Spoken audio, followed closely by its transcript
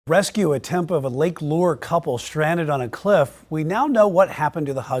Rescue attempt of a Lake Lure couple stranded on a cliff. We now know what happened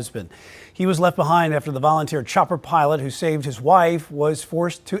to the husband. He was left behind after the volunteer chopper pilot who saved his wife was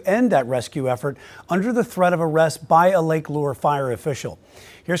forced to end that rescue effort under the threat of arrest by a Lake Lure fire official.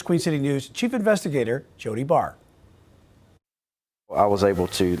 Here's Queen City News Chief Investigator Jody Barr. I was able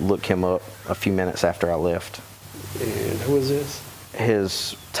to look him up a few minutes after I left. And who is this?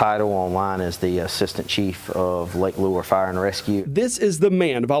 His title online is the Assistant Chief of Lake Lure Fire and Rescue. This is the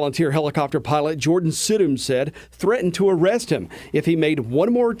man volunteer helicopter pilot Jordan Sidum said threatened to arrest him if he made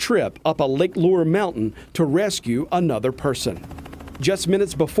one more trip up a Lake Lure mountain to rescue another person. Just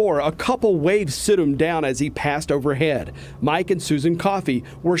minutes before, a couple waved Sidum down as he passed overhead. Mike and Susan Coffey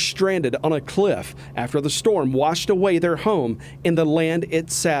were stranded on a cliff after the storm washed away their home and the land it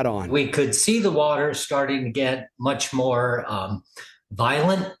sat on. We could see the water starting to get much more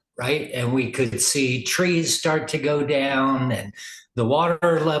violent, right? And we could see trees start to go down and the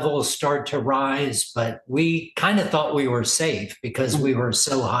water levels start to rise, but we kind of thought we were safe because we were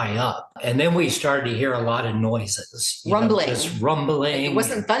so high up. And then we started to hear a lot of noises. Rumbling. Just rumbling. It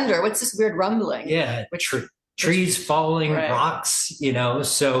wasn't thunder. What's this weird rumbling? Yeah, trees falling, right. Rocks,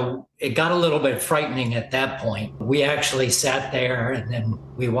 so it got a little bit frightening at that point. We actually sat there and then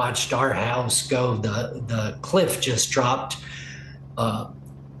we watched our house go. The cliff just dropped.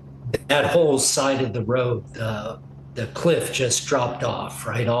 That whole side of the road, the cliff just dropped off,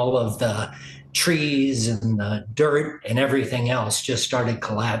 right? All of the trees and the dirt and everything else just started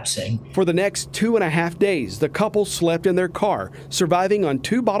collapsing. For the next 2.5 days, the couple slept in their car, surviving on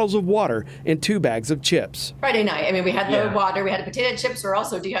 2 bottles of water and 2 bags of chips. Friday night, we had the water, we had potato chips, we're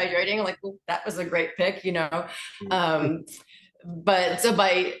also dehydrating. Like, well, that was a great pick, But so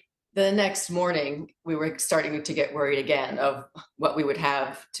by the next morning, we were starting to get worried again of what we would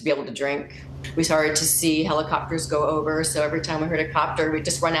have to be able to drink. We started to see helicopters go over. So every time we heard a copter, we'd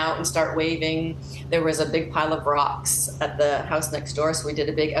just run out and start waving. There was a big pile of rocks at the house next door. So we did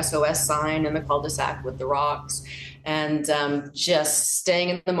a big SOS sign in the cul-de-sac with the rocks and just staying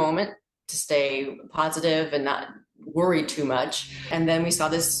in the moment to stay positive and not worried too much. And then we saw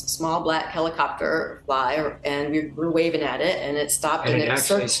this small black helicopter fly and we were waving at it and it stopped. And it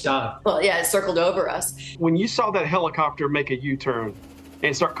actually stopped. Well, yeah, it circled over us. When you saw that helicopter make a U-turn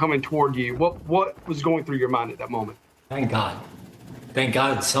and start coming toward you, what was going through your mind at that moment? Thank God. Thank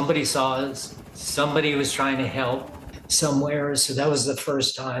God somebody saw us. Somebody was trying to help somewhere. So that was the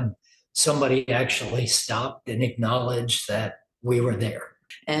first time somebody actually stopped and acknowledged that we were there.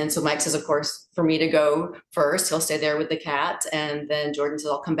 And so Mike says, of course, for me to go first, he'll stay there with the cat. And then Jordan says,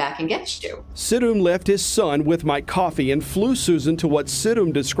 I'll come back and get you. Sidum left his son with Mike Coffey and flew Susan to what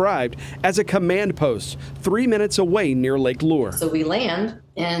Sidum described as a command post 3 minutes away near Lake Lure. So we land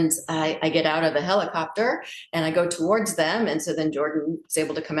and I get out of the helicopter and I go towards them. And so then Jordan is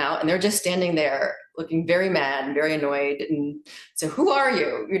able to come out and they're just standing there looking very mad and very annoyed. And so who are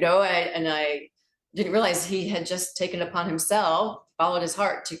you? I didn't realize he had just taken upon himself, followed his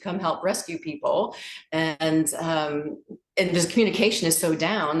heart to come help rescue people. And his communication is so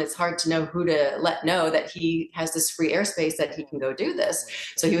down, it's hard to know who to let know that he has this free airspace that he can go do this.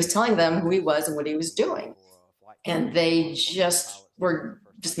 So he was telling them who he was and what he was doing. And they just were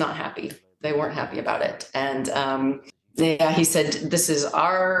just not happy. They weren't happy about it. And he said, this is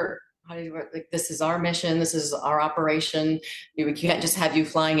our this is our mission. This is our operation. We can't just have you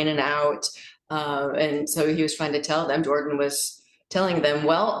flying in and out. And so he was trying to tell them, Jordan was telling them,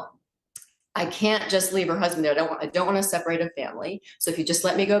 well, I can't just leave her husband there. I don't want to separate a family. So if you just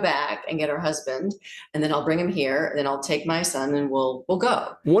let me go back and get her husband, and then I'll bring him here, and then I'll take my son and we'll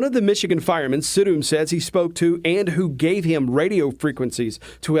go. One of the Michigan firemen Sidum says he spoke to and who gave him radio frequencies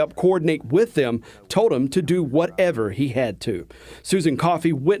to help coordinate with them told him to do whatever he had to. Susan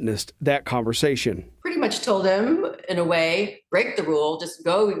Coffey witnessed that conversation. Pretty much told him, in a way, break the rule, just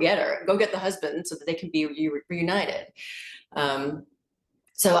go get her, go get the husband so that they can be reunited.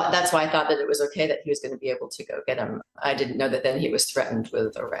 So that's why I thought that it was okay that he was going to be able to go get him. I didn't know that then he was threatened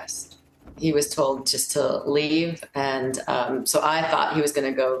with arrest. He was told just to leave. And so I thought he was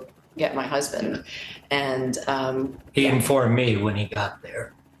going to go get my husband. And he informed me when he got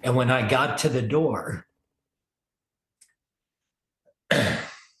there. And when I got to the door,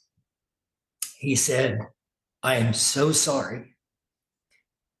 he said, I am so sorry,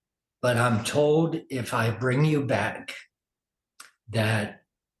 but I'm told if I bring you back that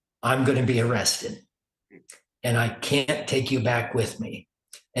I'm going to be arrested and I can't take you back with me.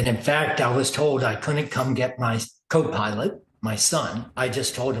 And in fact, I was told I couldn't come get my co-pilot, my son. I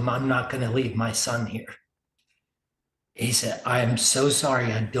just told him I'm not going to leave my son here. He said, I am so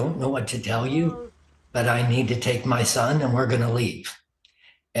sorry. I don't know what to tell you, but I need to take my son and we're going to leave.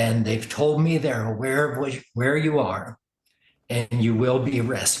 and they've told me they're aware of where you are, and you will be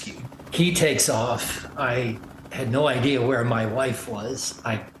rescued. He takes off. I had no idea where my wife was.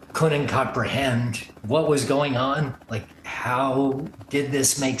 I couldn't comprehend what was going on. Like, how did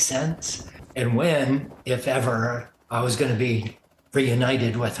this make sense? And when, if ever, I was going to be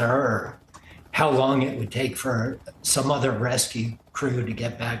reunited with her, or how long it would take for some other rescue crew to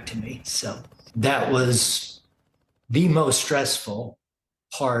get back to me. So that was the most stressful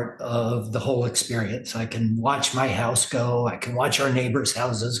part of the whole experience. I can watch my house go. I can watch our neighbors'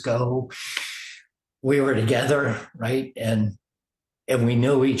 houses go. We were together, right? And we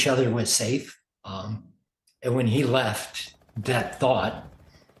knew each other was safe. And when he left, that thought,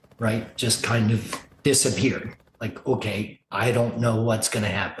 right, just kind of disappeared. Like, okay, I don't know what's going to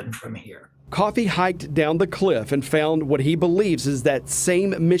happen from here. Coffey hiked down the cliff and found what he believes is that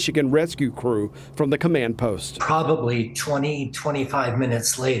same Michigan rescue crew from the command post. Probably 20, 25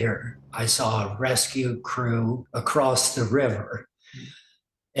 minutes later, I saw a rescue crew across the river,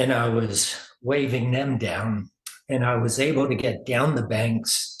 and I was waving them down, and I was able to get down the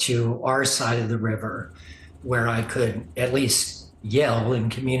banks to our side of the river where I could at least yell and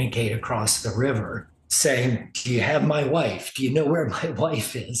communicate across the river saying, "Do you have my wife? Do you know where my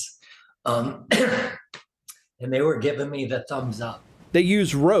wife is?" And they were giving me the thumbs up. They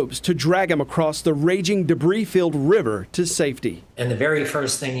used ropes to drag him across the raging, debris-filled river to safety. And the very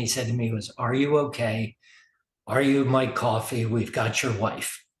first thing he said to me was, "Are you okay? Are you Mike Coffey? We've got your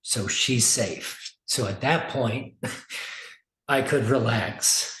wife, so she's safe." So at that point, I could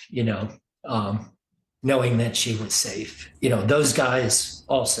relax, knowing that she was safe. Those guys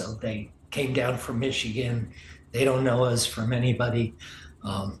also, they came down from Michigan. They don't know us from anybody.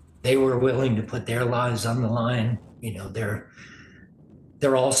 They were willing to put their lives on the line.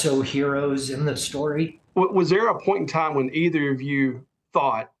 They're also heroes in the story. Was there a point in time when either of you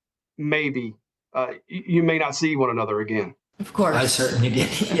thought maybe you may not see one another again? Of course. I certainly did.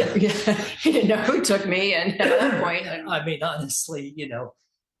 Yeah. He didn't know who took me, and at that point. I mean, honestly,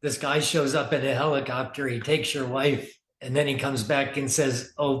 this guy shows up in a helicopter, he takes your wife, and then he comes back and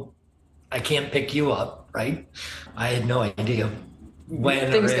says, "Oh, I can't pick you up," right? I had no idea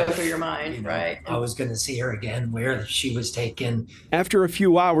when things go through your mind, right? I was going to see her again, where she was taken. After a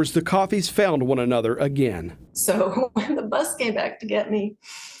few hours, the Coffeys found one another again. So when the bus came back to get me,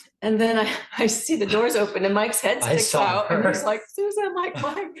 and then I see the doors open and Mike's head sticks out, and he's like, "Susan," Mike,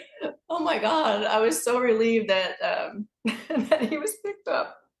 oh my God. I was so relieved that, that he was picked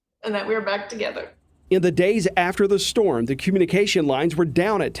up and that we were back together. In the days after the storm, the communication lines were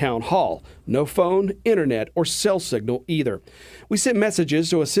down at Town Hall. No phone, internet, or cell signal either. We sent messages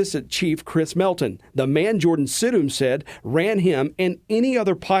to Assistant Chief Chris Melton, the man Jordan Sidhom said ran him and any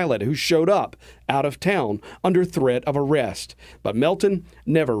other pilot who showed up out of town under threat of arrest. But Melton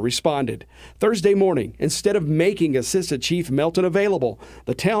never responded. Thursday morning, instead of making Assistant Chief Melton available,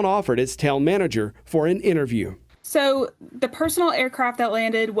 the town offered its town manager for an interview. So the personal aircraft that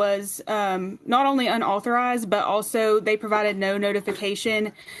landed was not only unauthorized, but also they provided no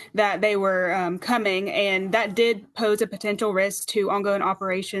notification that they were coming. And that did pose a potential risk to ongoing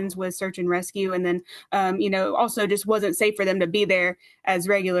operations with search and rescue. And then, also just wasn't safe for them to be there as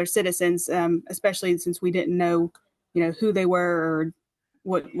regular citizens, especially since we didn't know, who they were or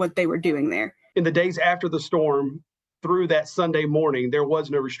what they were doing there. In the days after the storm, through that Sunday morning, there was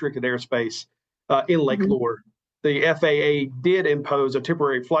no restricted airspace in Lake Lure. The FAA did impose a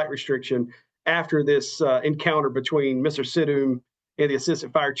temporary flight restriction after this encounter between Mr. Sidhom and the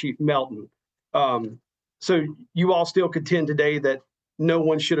Assistant Fire Chief Melton. So you all still contend today that no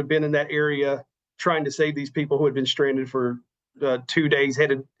one should have been in that area trying to save these people who had been stranded for 2 days,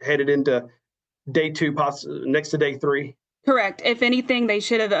 headed into day 2, next to day 3? Correct. If anything, they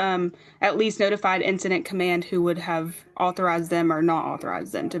should have at least notified Incident Command, who would have authorized them or not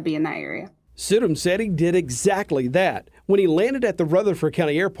authorized them to be in that area. Sidhom said he did exactly that. When he landed at the Rutherford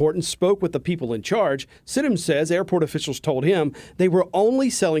County Airport and spoke with the people in charge, Sidhom says airport officials told him they were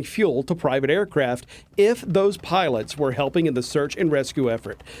only selling fuel to private aircraft if those pilots were helping in the search and rescue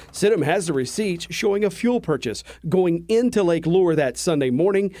effort. Sidhom has the receipts showing a fuel purchase going into Lake Lure that Sunday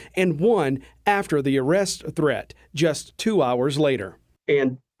morning and one after the arrest threat just 2 hours later.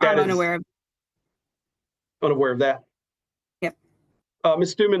 And I'm unaware of that. Yep.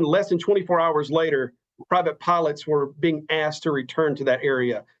 Ms. Stuman, less than 24 hours later, private pilots were being asked to return to that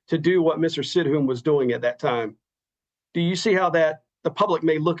area to do what Mr. Sidhom was doing at that time. Do you see how that the public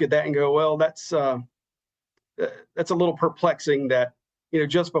may look at that and go, well, that's a little perplexing that,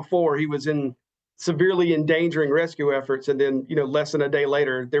 just before he was in severely endangering rescue efforts, and then, less than a day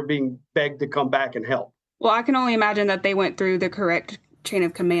later, they're being begged to come back and help? Well, I can only imagine that they went through the correct chain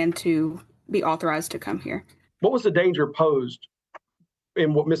of command to be authorized to come here. What was the danger posed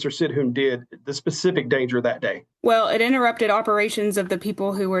in what Mr. Sidhum did, the specific danger that day? Well, it interrupted operations of the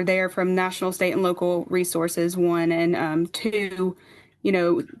people who were there from national, state, and local resources, one, and two,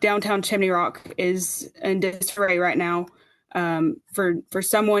 downtown Chimney Rock is in disarray right now. For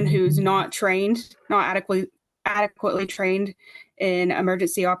someone who's not trained, not adequately trained in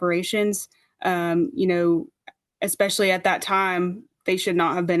emergency operations, especially at that time, they should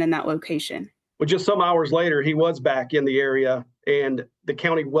not have been in that location. Well, just some hours later, he was back in the area, and the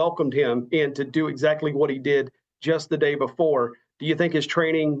county welcomed him in to do exactly what he did just the day before. Do you think his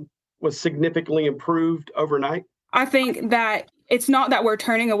training was significantly improved overnight? I think that it's not that we're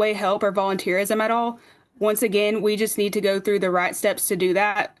turning away help or volunteerism at all. Once again, we just need to go through the right steps to do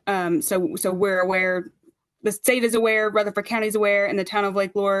that. So we're aware, the state is aware, Rutherford County is aware, and the town of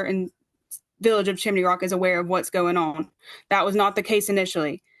Lake Lure and village of Chimney Rock is aware of what's going on. That was not the case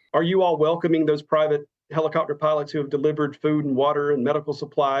initially. Are you all welcoming those private helicopter pilots who have delivered food and water and medical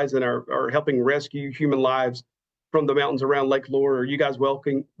supplies and are helping rescue human lives from the mountains around Lake Lure? Are you guys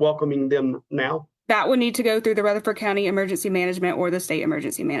welcoming them now? That would need to go through the Rutherford County Emergency Management or the State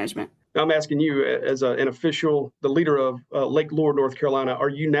Emergency Management. I'm asking you as an official, the leader of Lake Lure, North Carolina, are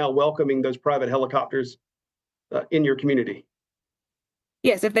you now welcoming those private helicopters in your community?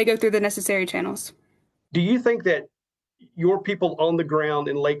 Yes, if they go through the necessary channels. Do you think that your people on the ground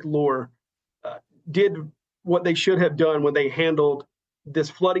in Lake Lure did what they should have done when they handled this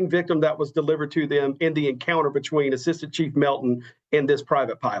flooding victim that was delivered to them in the encounter between Assistant Chief Melton and this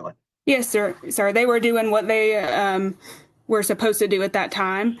private pilot? Yes, sir. They were doing what they were supposed to do at that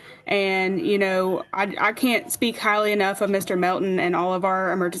time. And, I can't speak highly enough of Mr. Melton and all of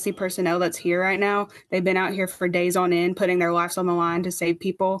our emergency personnel that's here right now. They've been out here for days on end, putting their lives on the line to save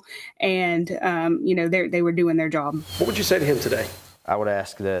people. And, they were doing their job. What would you say to him today? I would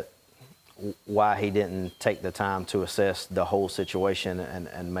ask that why he didn't take the time to assess the whole situation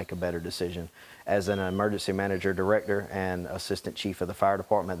and make a better decision. As an emergency manager, director, and assistant chief of the fire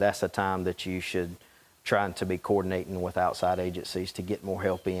department, that's the time that you should try to be coordinating with outside agencies to get more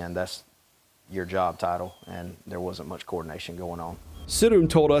help in. That's your job title, and there wasn't much coordination going on. Sidhum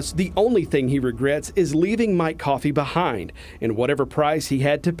told us the only thing he regrets is leaving Mike Coffey behind, and whatever price he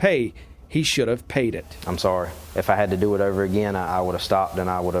had to pay, he should have paid it. I'm sorry. If I had to do it over again, I would have stopped and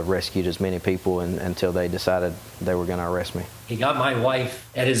I would have rescued as many people until they decided they were going to arrest me. He got my wife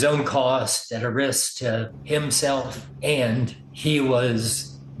at his own cost, at a risk to himself, and he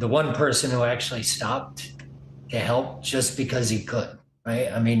was the one person who actually stopped to help just because he could, right?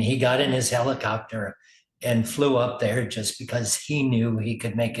 I mean, he got in his helicopter and flew up there just because he knew he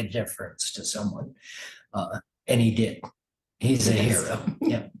could make a difference to someone, and he did. He's a hero.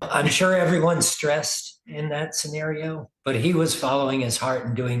 Yeah. I'm sure everyone's stressed in that scenario, but he was following his heart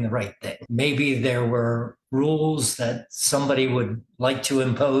and doing the right thing. Maybe there were rules that somebody would like to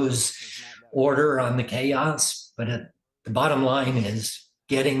impose order on the chaos, but the bottom line is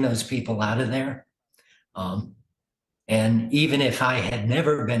getting those people out of there. And even if I had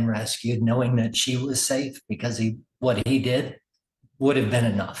never been rescued, knowing that she was safe because what he did would have been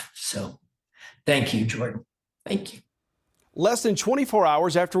enough. So thank you, Jordan. Thank you. Less than 24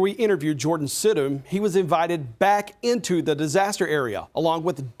 hours after we interviewed Jordan Sidhum, he was invited back into the disaster area, along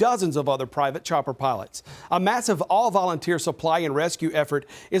with dozens of other private chopper pilots. A massive all-volunteer supply and rescue effort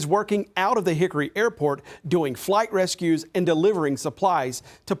is working out of the Hickory Airport, doing flight rescues and delivering supplies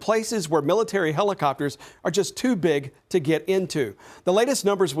to places where military helicopters are just too big to get into. The latest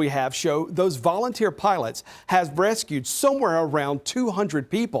numbers we have show those volunteer pilots have rescued somewhere around 200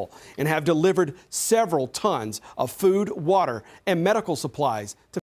 people and have delivered several tons of food, water, and medical supplies to